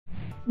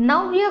Now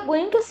we are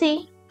going to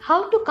see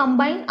how to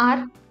combine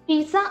our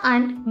pizza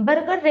and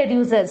burger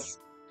reducers.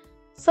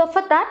 So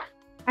for that,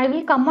 I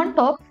will come on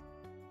top.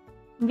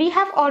 We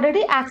have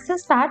already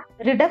accessed our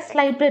Redux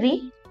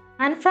library,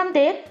 and from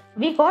there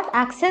we got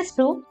access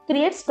to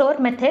create store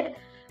method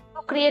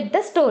to create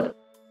the store.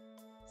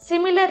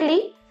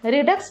 Similarly,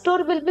 Redux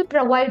store will be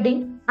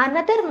providing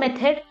another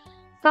method,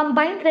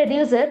 combine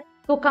reducer,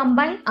 to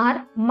combine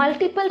our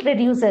multiple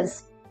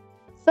reducers.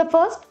 So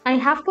first I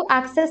have to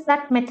access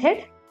that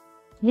method.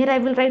 Here I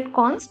will write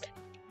const.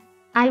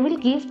 I will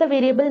give the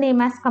variable name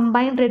as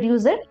combine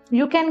reducer.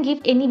 You can give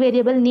any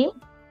variable name.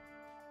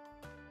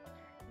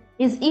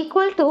 Is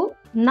equal to,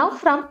 now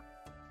from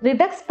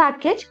Redux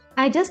package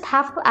I just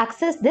have to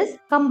access this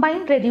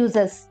combine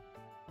reducers.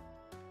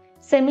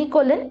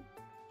 Semicolon.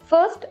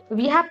 First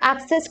we have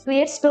access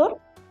create store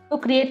to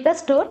create the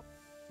store.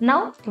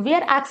 Now we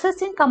are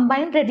accessing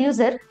combine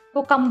reducer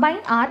to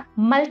combine our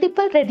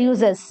multiple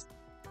reducers.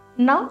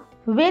 Now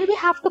where we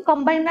have to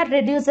combine our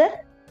reducer?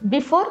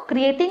 Before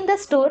creating the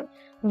store,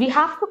 we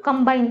have to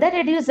combine the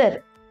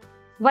reducer.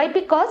 Why?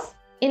 Because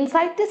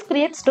inside this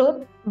create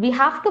store, we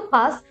have to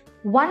pass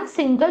one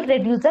single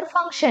reducer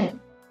function.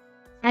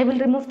 I will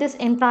remove this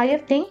entire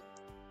thing.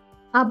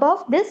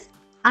 Above this,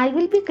 I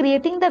will be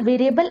creating the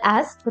variable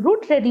as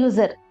root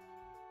reducer.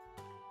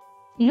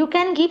 You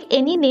can give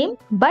any name,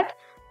 but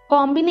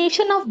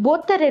combination of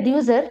both the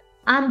reducer,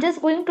 I am just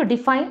going to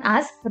define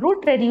as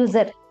root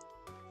reducer.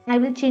 I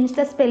will change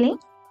the spelling.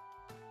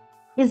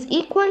 Is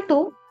equal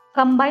to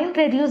combined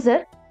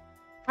reducer,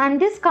 and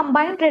this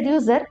combined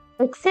reducer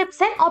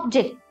accepts an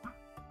object.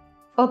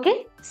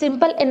 Okay,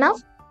 simple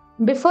enough.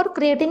 Before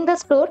creating the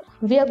store,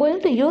 we are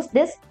going to use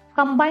this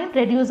combined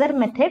reducer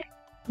method,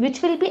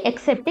 which will be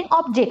accepting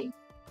object.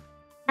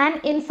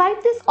 And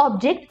inside this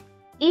object,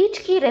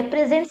 each key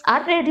represents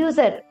our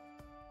reducer.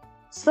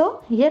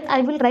 So here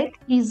I will write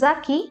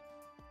pizza key,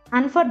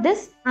 and for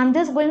this I am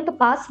just going to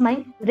pass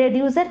my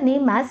reducer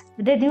name as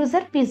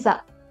reducer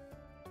pizza.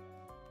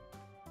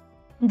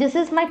 This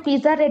is my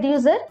pizza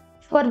reducer,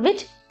 for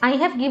which I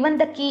have given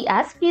the key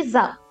as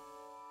pizza.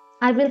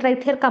 I will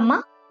write here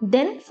comma.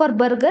 Then for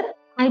burger,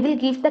 I will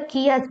give the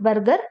key as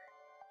burger.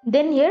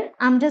 Then here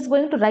I am just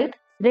going to write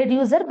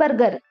reducer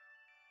burger.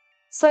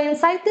 So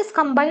inside this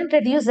combined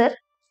reducer,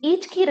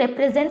 each key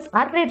represents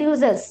our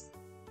reducers.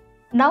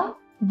 Now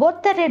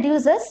both the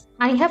reducers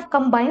I have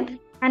combined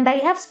and I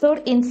have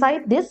stored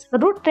inside this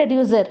root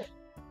reducer.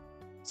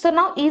 So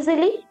now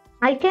easily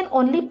I can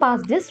only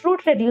pass this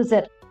root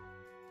reducer.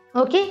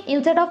 Okay,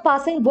 instead of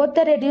passing both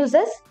the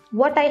reducers,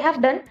 what I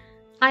have done,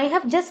 I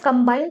have just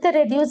combined the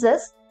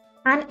reducers,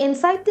 and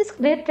inside this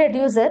create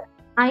reducer,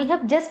 I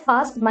have just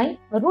passed my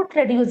root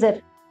reducer.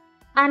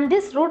 And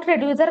this root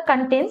reducer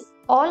contains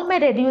all my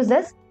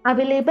reducers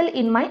available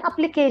in my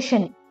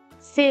application.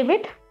 Save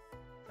it.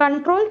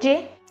 Ctrl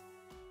J.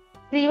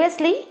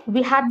 Previously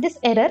we had this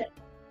error.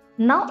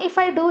 Now if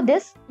I do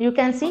this, you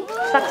can see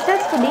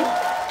successfully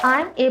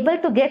I am able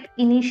to get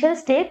initial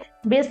state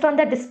based on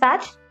the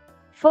dispatch.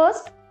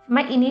 First,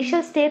 my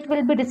initial state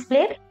will be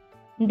displayed,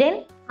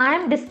 then I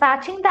am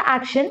dispatching the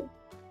action,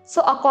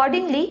 so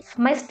accordingly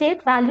my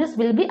state values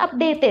will be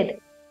updated.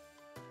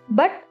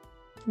 But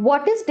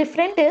what is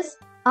different is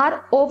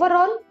our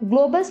overall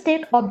global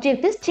state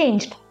object is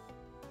changed.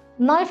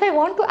 Now if I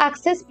want to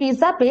access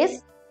pizza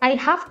base, I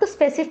have to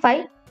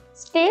specify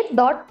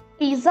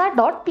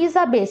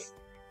state.pizza.pizza base,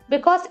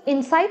 because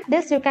inside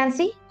this you can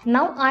see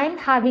now I am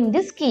having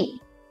this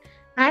key.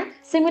 And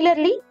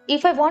similarly,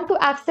 if I want to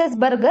access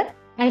burger,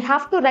 I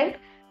have to write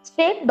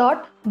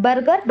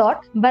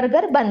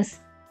state.burger.burger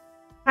buns.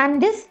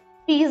 And this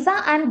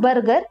pizza and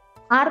burger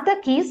are the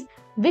keys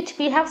which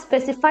we have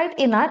specified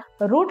in our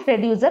root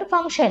reducer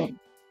function.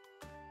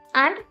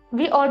 And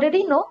we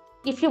already know,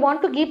 if you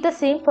want to give the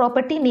same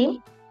property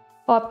name,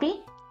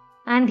 copy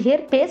and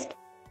here paste,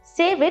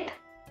 save it.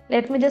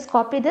 Let me just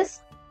copy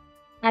this.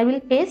 I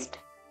will paste.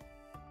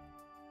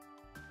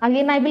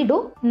 Again I will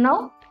do.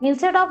 Now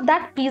instead of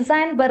that pizza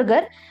and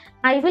burger,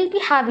 I will be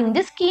having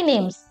this key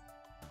names.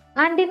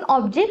 And in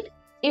object,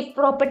 if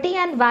property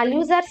and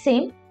values are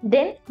same,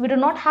 then we do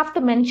not have to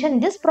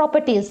mention these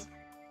properties.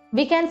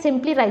 We can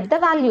simply write the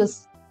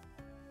values.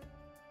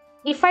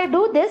 If I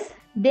do this,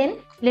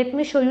 then let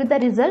me show you the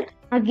result.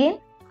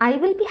 Again, I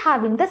will be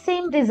having the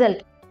same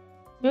result.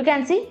 You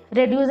can see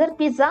reducer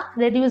pizza,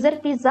 reducer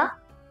pizza.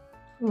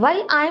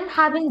 Why I am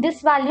having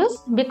these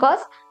values?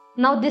 Because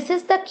now this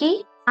is the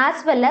key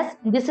as well as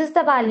this is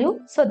the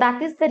value. So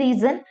that is the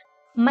reason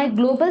my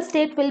global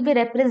state will be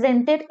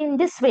represented in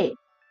this way.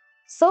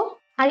 So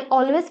I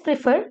always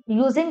prefer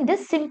using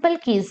these simple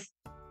keys.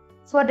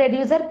 For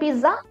reducer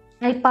pizza,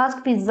 I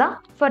passed pizza.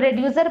 For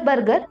reducer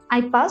burger,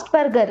 I passed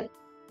burger.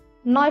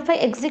 Now if I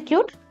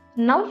execute,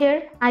 now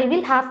here I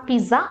will have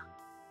pizza,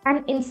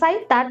 and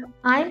inside that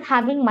I am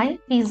having my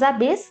pizza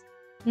base.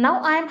 Now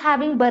I am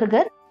having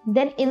burger,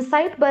 then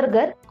inside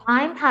burger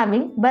I am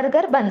having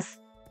burger buns.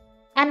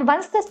 And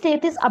once the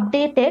state is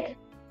updated,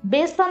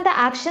 based on the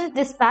actions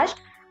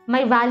dispatched,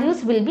 my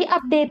values will be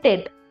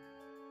updated.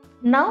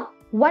 Now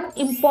one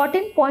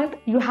important point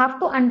you have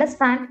to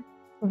understand,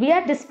 we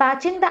are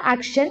dispatching the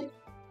action.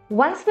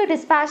 Once we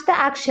dispatch the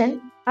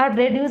action, our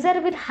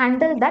reducer will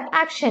handle that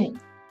action.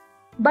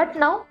 But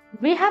now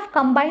we have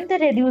combined the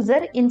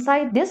reducer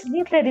inside this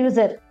root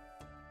reducer.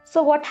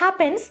 So what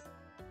happens?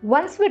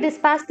 Once we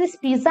dispatch this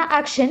pizza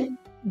action,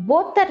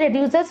 both the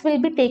reducers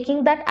will be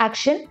taking that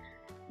action.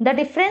 The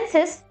difference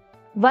is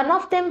one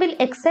of them will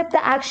accept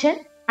the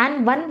action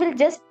and one will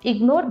just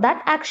ignore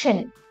that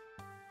action.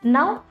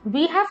 Now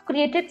we have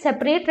created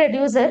separate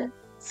reducer,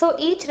 so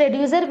each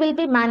reducer will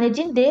be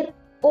managing their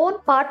own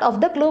part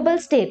of the global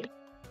state.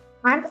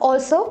 And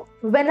also,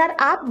 when our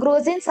app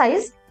grows in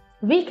size,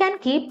 we can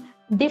keep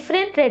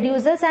different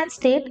reducers and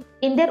state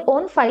in their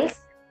own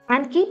files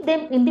and keep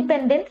them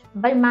independent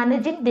by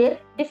managing their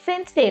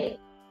different state.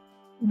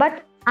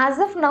 But as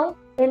of now,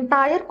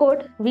 entire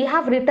code we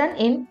have written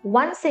in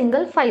one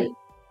single file.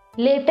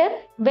 Later,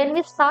 when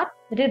we start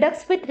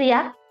Redux with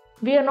React,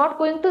 we are not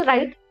going to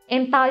write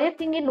entire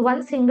thing in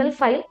one single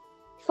file.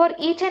 For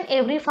each and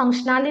every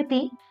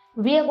functionality,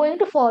 we are going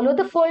to follow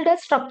the folder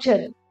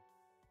structure.